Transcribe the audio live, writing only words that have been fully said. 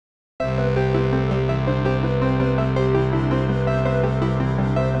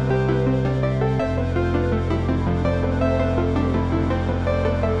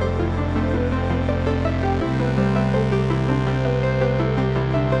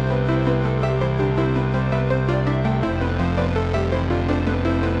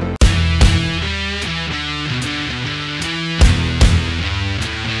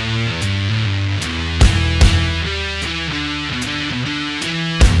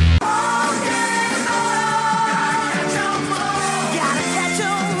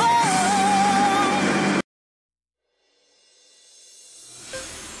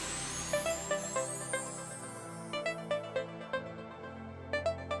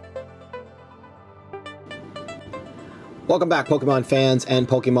Welcome back, Pokemon fans and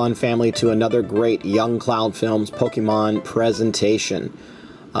Pokemon family, to another great Young Cloud Films Pokemon presentation.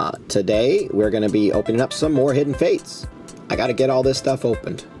 Today, we're going to be opening up some more Hidden Fates. I got to get all this stuff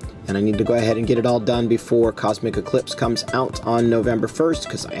opened, and I need to go ahead and get it all done before Cosmic Eclipse comes out on November 1st,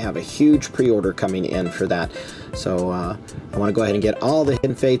 because I have a huge pre-order coming in for that. So, I want to go ahead and get all the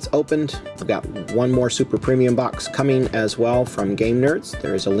Hidden Fates opened. I've got one more Super Premium box coming as well from Game Nerds.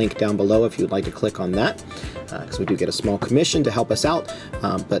 There is a link down below if you'd like to click on that, because we do get a small commission to help us out.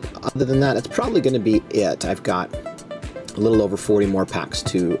 But other than that, it's probably going to be it. I've got a little over 40 more packs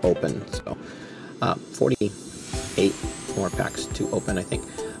to open. So, 48 more packs to open, I think.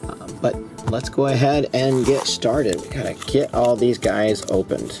 But let's go ahead and get started. We gotta get all these guys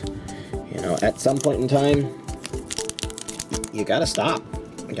opened. You know, at some point in time, you gotta stop.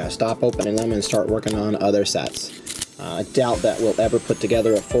 You gotta stop opening them and start working on other sets. I doubt that we'll ever put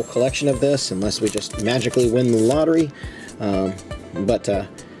together a full collection of this unless we just magically win the lottery. But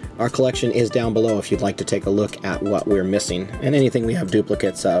our collection is down below if you'd like to take a look at what we're missing. And anything we have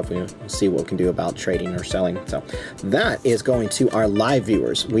duplicates of, we'll see what we can do about trading or selling. So that is going to our live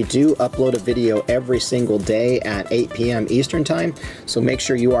viewers. We do upload a video every single day at 8 p.m. Eastern Time. So make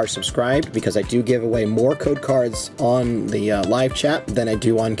sure you are subscribed, because I do give away more code cards on the live chat than I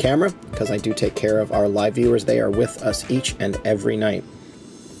do on camera, because I do take care of our live viewers. They are with us each and every night.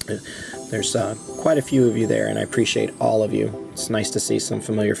 There's quite a few of you there, and I appreciate all of you. It's nice to see some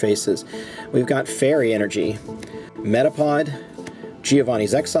familiar faces. We've got Fairy Energy, Metapod,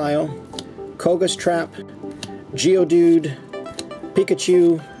 Giovanni's Exile, Koga's Trap, Geodude,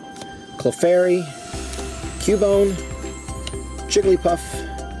 Pikachu, Clefairy, Cubone,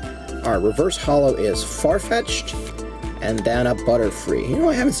 Jigglypuff. Our reverse holo is Farfetch'd, and then a Butterfree. You know,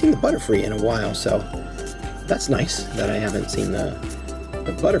 I haven't seen the Butterfree in a while, so that's nice that I haven't seen the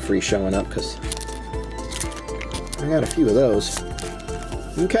Butterfree showing up, because I got a few of those.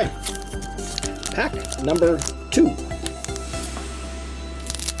 Okay, pack number 2.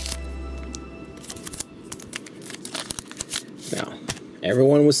 Now,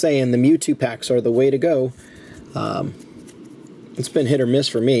 everyone was saying the Mewtwo packs are the way to go. It's been hit or miss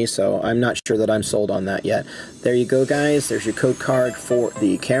for me, so I'm not sure that I'm sold on that yet. There you go, guys. There's your code card for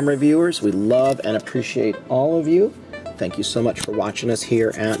the camera viewers. We love and appreciate all of you. Thank you so much for watching us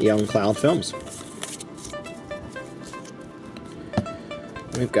here at Young Cloud Films.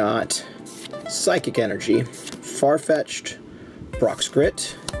 We've got Psychic Energy, Farfetch'd, Brock's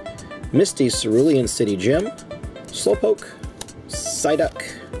Grit, Misty's Cerulean City Gym, Slowpoke, Psyduck,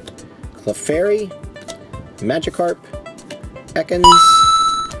 Clefairy, Magikarp, Ekans,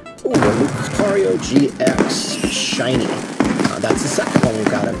 ooh, a Lucario GX Shiny. That's the second one we've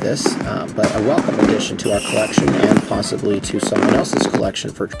got of this, but a welcome addition to our collection and possibly to someone else's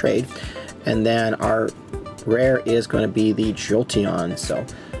collection for trade. And then our rare is going to be the Jolteon. So,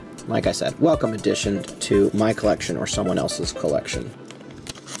 like I said, welcome addition to my collection or someone else's collection.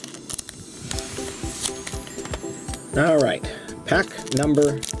 All right, pack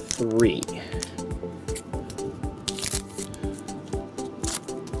number 3.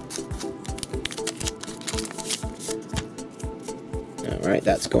 Alright,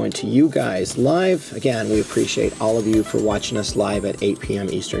 that's going to you guys live. Again, we appreciate all of you for watching us live at 8 p.m.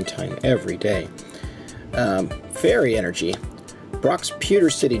 Eastern Time every day. Fairy Energy, Brock's Pewter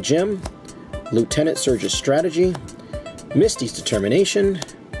City Gym, Lieutenant Surge's Strategy, Misty's Determination,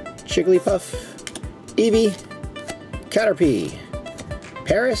 Jigglypuff, Eevee, Caterpie,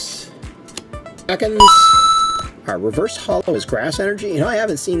 Paris, Ekans. Our reverse holo is Grass Energy. You know, I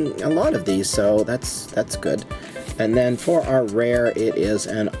haven't seen a lot of these, so that's good. And then for our rare, it is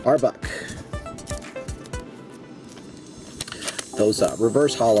an Arbok. Those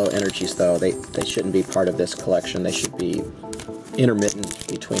reverse holo energies, though, they shouldn't be part of this collection. They should be intermittent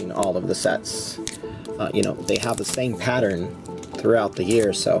between all of the sets. You know, they have the same pattern throughout the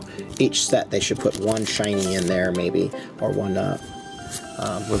year, so each set they should put one shiny in there, maybe, or one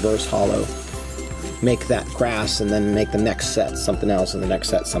reverse holo. Make that grass, and then make the next set something else, and the next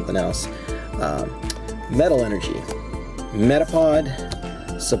set something else. Metal Energy,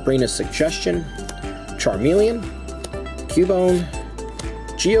 Metapod, Sabrina's Suggestion, Charmeleon, Cubone,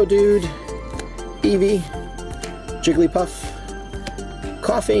 Geodude, Eevee, Jigglypuff,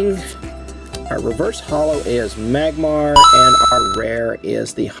 Coughing. Our reverse holo is Magmar, and our rare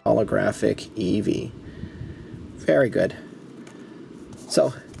is the holographic Eevee. Very good.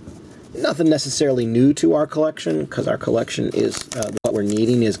 So, nothing necessarily new to our collection, because our collection is, what we're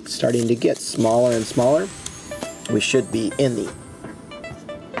needing is starting to get smaller and smaller. We should be in the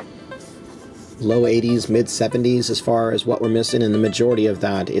low 80s, mid 70s as far as what we're missing, and the majority of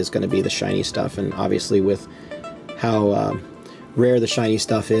that is going to be the shiny stuff. And obviously with how rare the shiny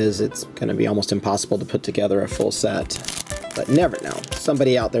stuff is. It's going to be almost impossible to put together a full set. But never know.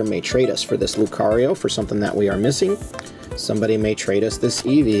 Somebody out there may trade us for this Lucario for something that we are missing. Somebody may trade us this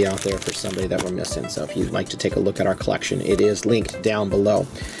Eevee out there for somebody that we're missing. So if you'd like to take a look at our collection, it is linked down below.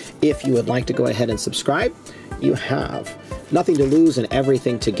 If you would like to go ahead and subscribe, you have nothing to lose and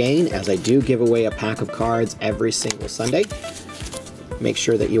everything to gain, as I do give away a pack of cards every single Sunday. Make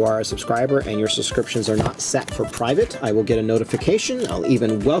sure that you are a subscriber and your subscriptions are not set for private. I will get a notification. I'll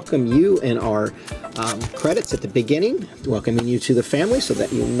even welcome you in our credits at the beginning, welcoming you to the family so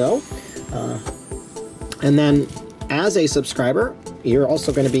that you know. And then as a subscriber, you're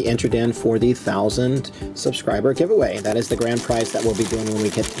also going to be entered in for the 1,000 subscriber giveaway. That is the grand prize that we'll be doing when we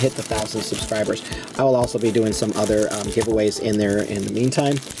hit the 1,000 subscribers. I will also be doing some other giveaways in there in the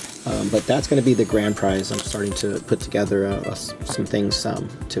meantime. But that's going to be the grand prize. I'm starting to put together some things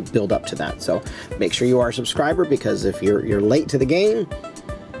to build up to that. So make sure you are a subscriber, because if you're late to the game,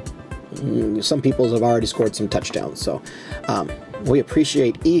 some people have already scored some touchdowns. So we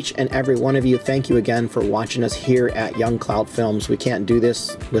appreciate each and every one of you. Thank you again for watching us here at Young Cloud Films. We can't do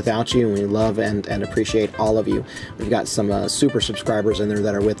this without you, and we love and appreciate all of you. We've got some super subscribers in there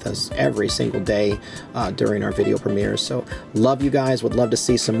that are with us every single day during our video premieres. So love you guys. Would love to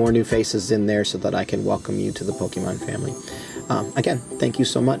see some more new faces in there so that I can welcome you to the Pokemon family. Again, thank you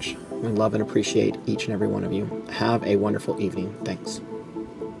so much. We love and appreciate each and every one of you. Have a wonderful evening. Thanks.